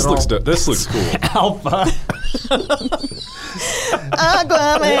Alpha. This looks cool. Alpha.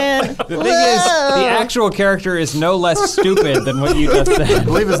 Aquaman. The thing is, the actual character is no less stupid than what you just I said.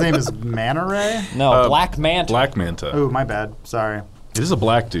 believe his name is Manta Ray. No, Black Manta. Black Manta. Oh, my bad. Sorry. It is a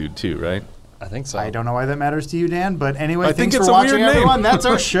black dude too, right? I think so. I don't know why that matters to you, Dan, but anyway, I think thanks it's for a watching, weird name. everyone. That's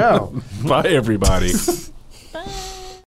our show. Bye, everybody. Bye.